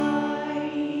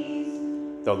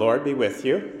The Lord be with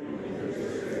you.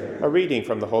 A reading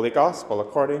from the Holy Gospel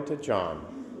according to John.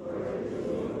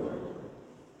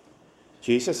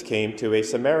 Jesus came to a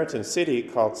Samaritan city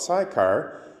called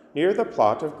Sychar, near the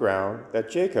plot of ground that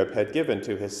Jacob had given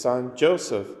to his son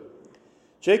Joseph.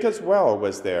 Jacob's well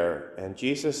was there, and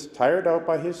Jesus, tired out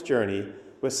by his journey,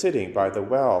 was sitting by the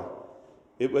well.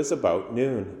 It was about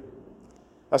noon.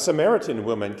 A Samaritan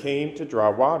woman came to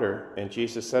draw water, and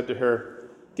Jesus said to her,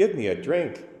 "Give me a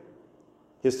drink."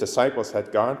 His disciples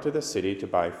had gone to the city to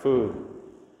buy food.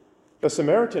 The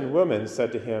Samaritan woman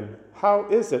said to him, "How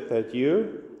is it that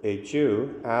you, a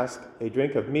Jew, ask a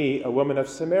drink of me, a woman of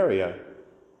Samaria?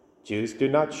 Jews do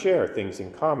not share things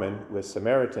in common with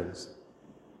Samaritans."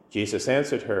 Jesus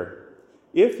answered her,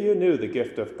 "If you knew the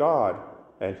gift of God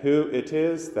and who it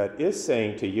is that is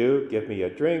saying to you, 'Give me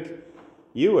a drink,'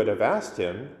 you would have asked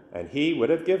him, and he would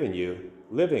have given you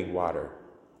living water."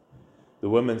 The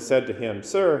woman said to him,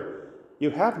 "Sir, you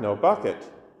have no bucket,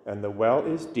 and the well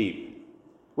is deep.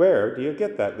 Where do you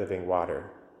get that living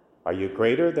water? Are you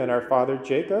greater than our father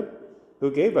Jacob, who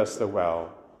gave us the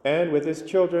well, and with his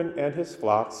children and his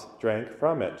flocks drank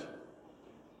from it?"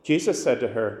 Jesus said to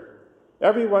her,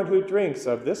 "Everyone who drinks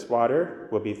of this water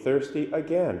will be thirsty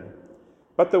again,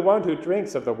 but the one who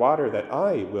drinks of the water that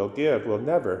I will give will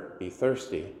never be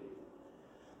thirsty.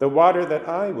 The water that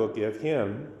I will give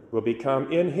him will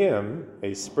become in him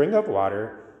a spring of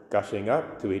water gushing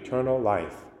up to eternal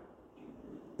life."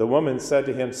 The woman said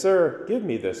to him, "Sir, give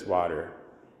me this water,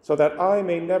 so that I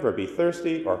may never be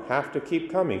thirsty or have to keep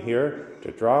coming here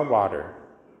to draw water."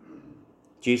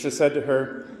 Jesus said to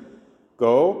her,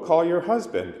 "Go, call your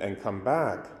husband and come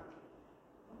back."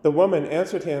 The woman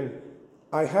answered him,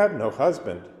 "I have no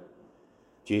husband."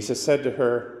 Jesus said to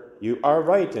her, "You are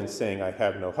right in saying, 'I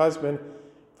have no husband,'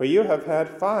 for you have had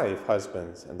 5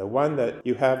 husbands, and the one that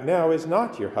you have now is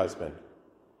not your husband.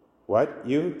 What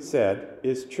you said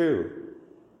is true."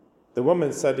 The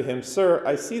woman said to him, "Sir,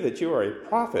 I see that you are a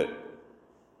prophet.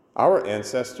 Our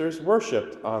ancestors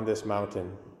worshipped on this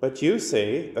mountain, but you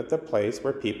say that the place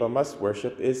where people must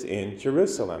worship is in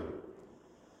Jerusalem."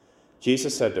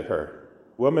 Jesus said to her,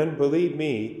 "Woman, believe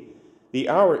me, the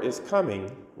hour is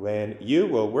coming when you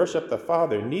will worship the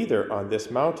Father neither on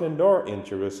this mountain nor in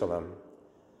Jerusalem.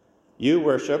 You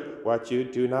worship what you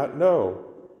do not know.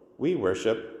 We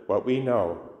worship what we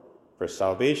know, for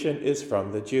salvation is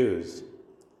from the Jews.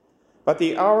 But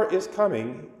the hour is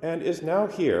coming and is now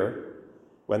here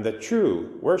when the true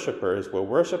worshippers will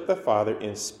worship the Father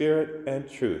in spirit and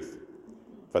truth.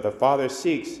 For the Father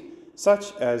seeks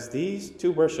such as these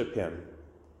to worship him.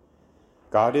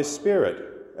 God is spirit,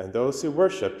 and those who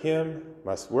worship him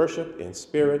must worship in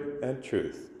spirit and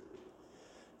truth."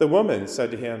 The woman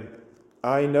said to him,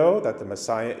 "I know that the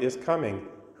Messiah is coming,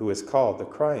 who is called the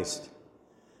Christ.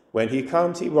 When he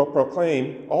comes, he will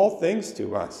proclaim all things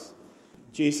to us."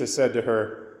 Jesus said to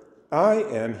her, "I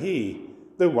am he,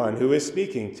 the one who is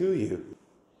speaking to you."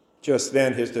 Just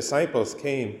then his disciples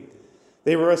came.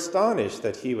 They were astonished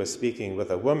that he was speaking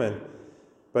with a woman,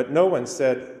 but no one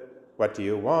said, "What do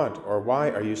you want?" or "Why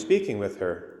are you speaking with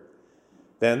her?"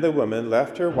 Then the woman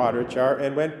left her water jar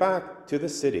and went back to the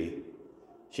city.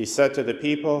 She said to the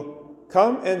people,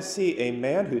 "Come and see a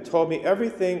man who told me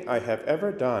everything I have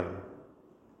ever done.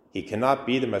 He cannot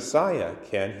be the Messiah,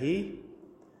 can he?"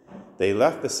 They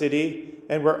left the city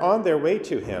and were on their way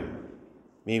to him.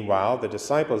 Meanwhile, the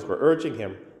disciples were urging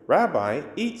him, "Rabbi,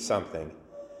 eat something."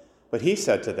 But he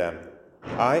said to them,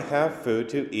 "I have food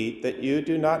to eat that you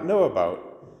do not know about."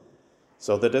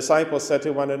 So the disciples said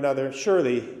to one another,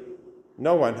 "Surely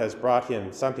no one has brought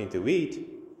him something to eat."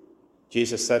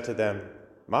 Jesus said to them,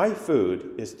 "My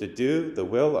food is to do the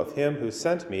will of him who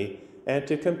sent me and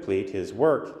to complete his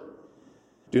work.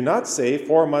 Do not say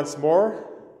 4 months more,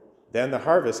 then the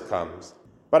harvest comes.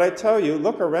 But I tell you,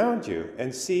 look around you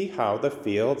and see how the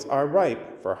fields are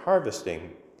ripe for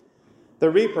harvesting. The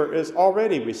reaper is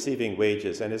already receiving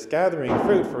wages and is gathering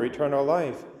fruit for eternal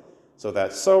life, so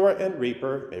that sower and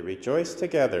reaper may rejoice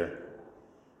together.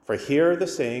 For here the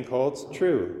saying holds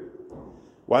true: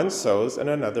 one sows and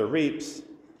another reaps.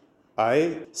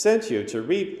 I sent you to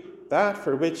reap that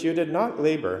for which you did not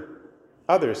labor.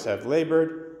 Others have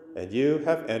labored, and you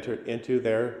have entered into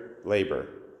their labor."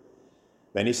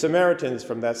 Many Samaritans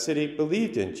from that city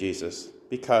believed in Jesus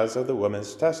because of the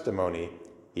woman's testimony.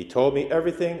 "He told me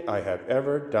everything I have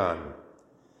ever done."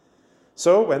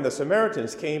 So when the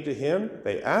Samaritans came to him,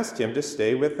 they asked him to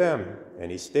stay with them, and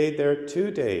he stayed there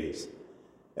 2 days.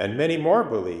 And many more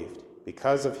believed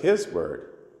because of his word.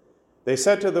 They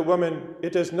said to the woman,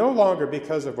 "It is no longer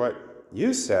because of what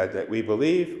you said that we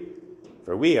believe,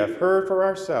 for we have heard for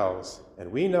ourselves,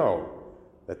 and we know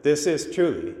that this is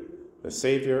truly the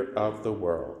Savior of the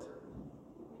world.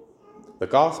 The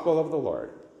Gospel of the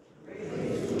Lord.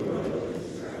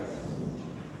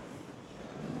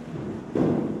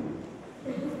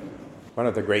 One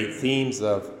of the great themes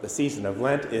of the season of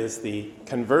Lent is the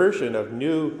conversion of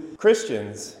new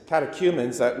Christians,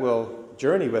 catechumens, that will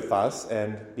journey with us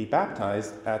and be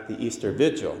baptized at the Easter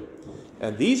Vigil.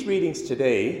 And these readings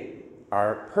today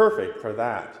are perfect for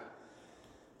that.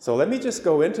 So let me just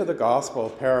go into the gospel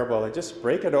parable and just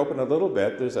break it open a little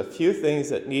bit. There's a few things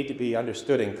that need to be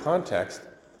understood in context,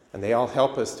 and they all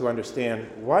help us to understand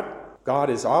what God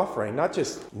is offering, not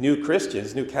just new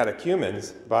Christians, new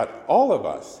catechumens, but all of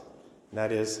us. And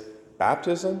that is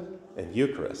baptism and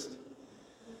Eucharist.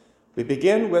 We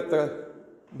begin with the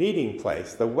meeting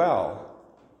place, the well.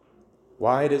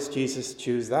 Why does Jesus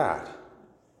choose that?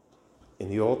 In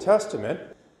the Old Testament,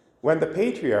 when the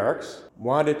patriarchs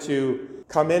wanted to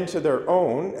come into their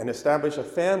own and establish a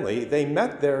family, they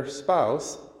met their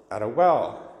spouse at a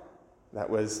well. That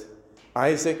was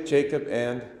Isaac, Jacob,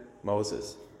 and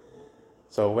Moses.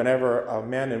 So whenever a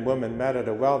man and woman met at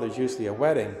a well, there's usually a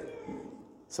wedding.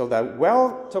 So that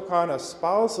well took on a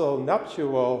spousal,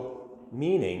 nuptial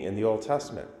meaning in the Old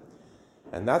Testament.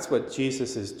 And that's what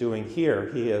Jesus is doing here.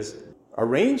 He is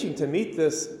arranging to meet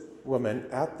this woman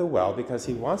at the well because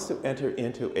he wants to enter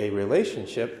into a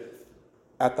relationship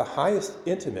at the highest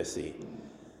intimacy,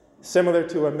 similar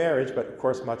to a marriage, but of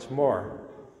course much more.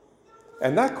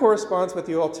 And that corresponds with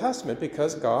the Old Testament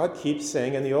because God keeps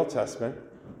saying in the Old Testament,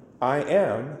 I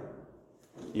am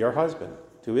your husband,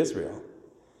 to Israel.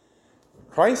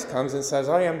 Christ comes and says,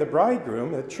 I am the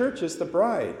bridegroom, the church is the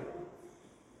bride.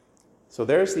 So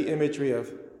there's the imagery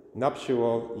of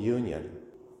nuptial union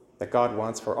that God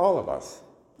wants for all of us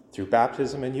through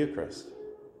baptism and Eucharist.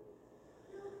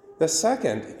 The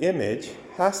second image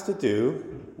has to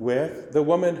do with the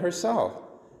woman herself,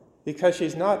 because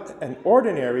she's not an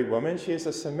ordinary woman, she is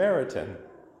a Samaritan.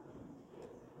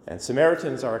 And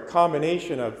Samaritans are a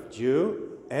combination of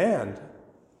Jew and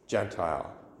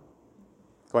Gentile.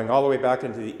 Going all the way back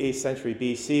into the 8th century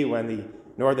BC, when the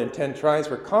northern 10 tribes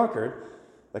were conquered,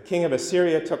 the king of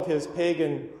Assyria took his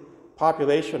pagan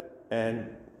population and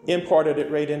imported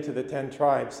it right into the 10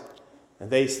 tribes. And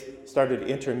they started to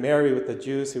intermarry with the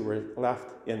Jews who were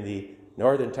left in the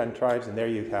northern 10 tribes, and there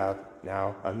you have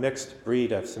now a mixed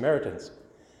breed of Samaritans.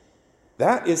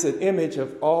 That is an image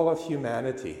of all of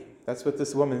humanity. That's what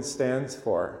this woman stands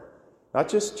for. Not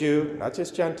just Jew, not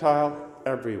just Gentile,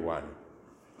 everyone.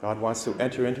 God wants to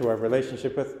enter into a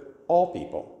relationship with all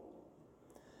people.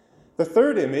 The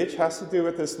third image has to do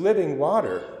with this living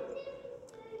water.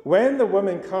 When the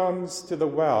woman comes to the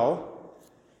well,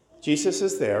 Jesus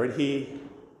is there and he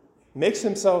makes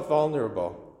himself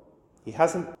vulnerable. He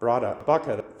hasn't brought a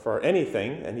bucket for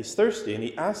anything and he's thirsty, and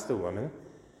he asks the woman.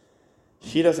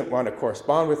 She doesn't want to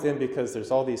correspond with him because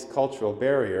there's all these cultural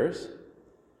barriers.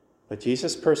 But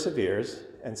Jesus perseveres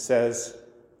and says,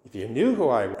 if you knew who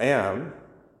I am,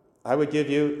 I would give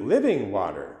you living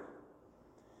water.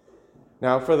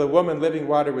 Now, for the woman, living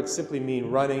water would simply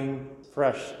mean running,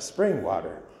 fresh spring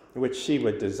water, which she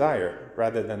would desire,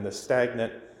 rather than the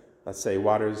stagnant, let's say,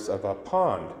 waters of a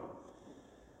pond.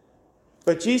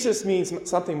 But Jesus means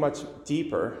something much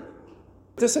deeper.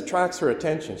 This attracts her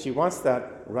attention. She wants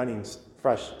that running,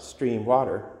 fresh stream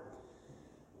water.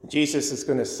 Jesus is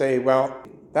going to say, well,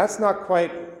 that's not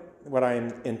quite what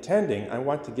I'm intending. I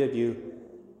want to give you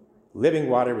living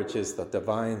water, which is the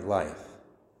divine life.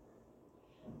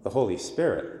 The Holy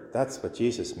Spirit. That's what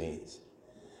Jesus means.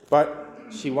 But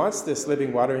she wants this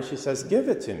living water, and she says, give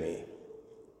it to me.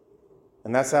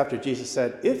 And that's after Jesus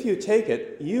said, if you take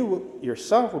it, you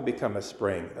yourself will become a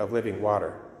spring of living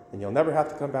water, and you'll never have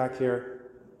to come back here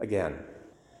again.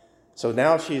 So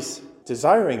now she's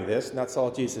desiring this, and that's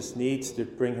all Jesus needs to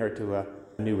bring her to a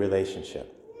new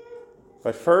relationship.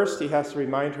 But first, he has to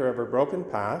remind her of her broken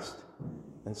past,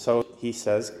 and so he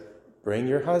says, bring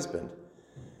your husband.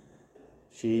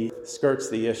 She skirts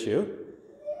the issue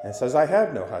and says, I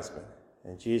have no husband.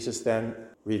 And Jesus then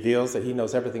reveals that he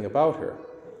knows everything about her.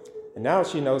 And now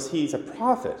she knows he's a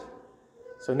prophet.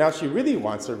 So now she really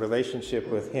wants a relationship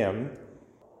with him.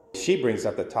 She brings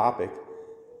up the topic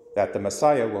that the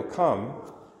Messiah will come.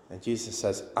 And Jesus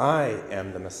says, I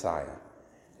am the Messiah.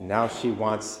 And now she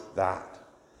wants that.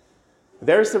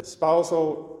 There's the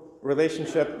spousal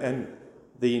relationship, and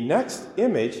the next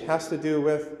image has to do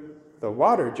with the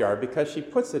water jar, because she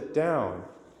puts it down,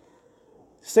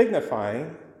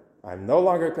 signifying, I'm no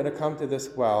longer going to come to this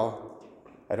well.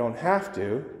 I don't have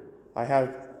to. I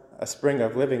have a spring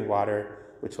of living water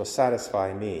which will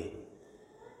satisfy me.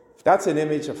 That's an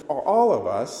image of all of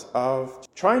us, of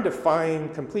trying to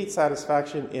find complete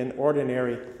satisfaction in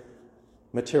ordinary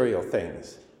material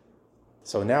things.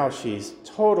 So now she's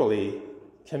totally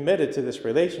committed to this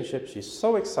relationship. She's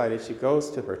so excited, she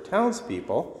goes to her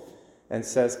townspeople and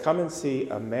says, "Come and see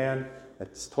a man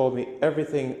that's told me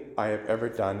everything I have ever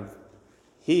done.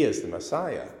 He is the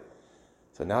Messiah."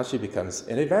 So now she becomes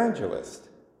an evangelist,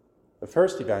 the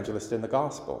first evangelist in the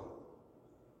gospel.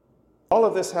 All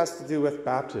of this has to do with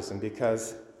baptism,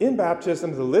 because in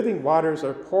baptism, the living waters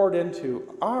are poured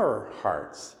into our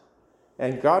hearts.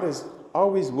 And God is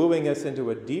always wooing us into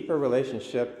a deeper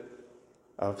relationship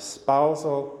of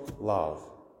spousal love,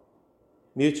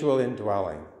 mutual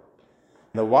indwelling.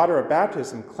 The water of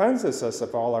baptism cleanses us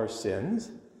of all our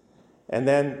sins and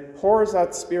then pours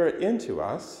that Spirit into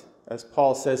us, as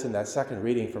Paul says in that second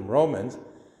reading from Romans.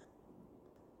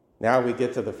 Now we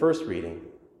get to the first reading,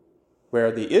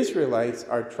 where the Israelites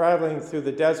are traveling through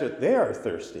the desert. They are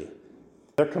thirsty.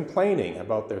 They're complaining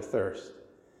about their thirst.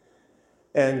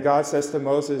 And God says to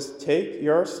Moses, "Take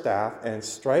your staff and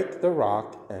strike the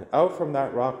rock, and out from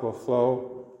that rock will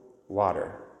flow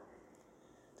water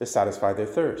to satisfy their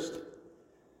thirst."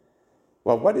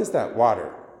 Well, what is that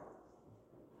water?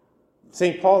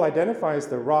 St. Paul identifies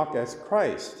the rock as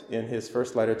Christ in his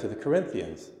first letter to the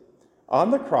Corinthians.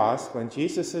 On the cross, when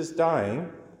Jesus is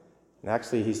dying, and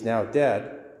actually he's now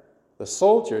dead, the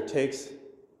soldier takes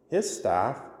his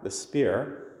staff, the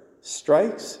spear,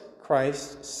 strikes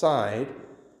Christ's side,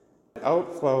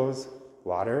 out flows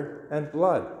water and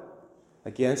blood,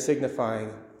 again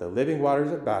signifying the living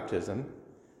waters of baptism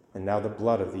and now the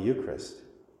blood of the Eucharist.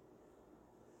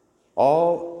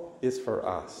 All is for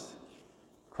us.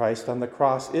 Christ on the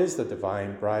cross is the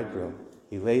divine bridegroom.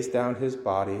 He lays down his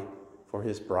body for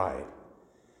his bride.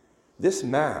 This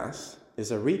Mass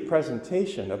is a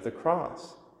representation of the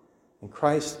cross. And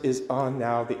Christ is on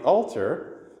now the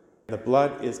altar. The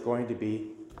blood is going to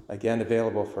be again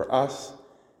available for us.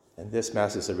 And this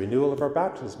Mass is a renewal of our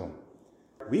baptism.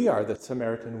 We are the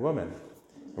Samaritan woman.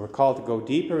 We're called to go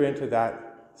deeper into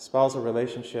that spousal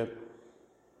relationship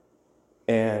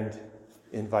and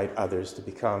invite others to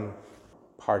become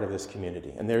part of this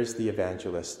community. And there's the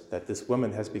evangelist that this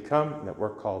woman has become and that we're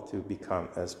called to become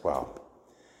as well.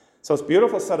 So it's a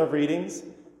beautiful set of readings.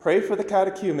 Pray for the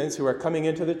catechumens who are coming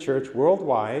into the church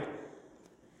worldwide.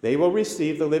 They will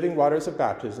receive the living waters of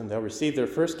baptism. They'll receive their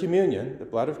first communion, the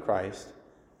blood of Christ,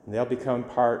 and they'll become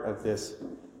part of this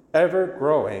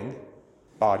ever-growing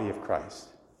body of Christ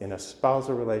in a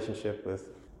spousal relationship with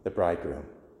the bridegroom.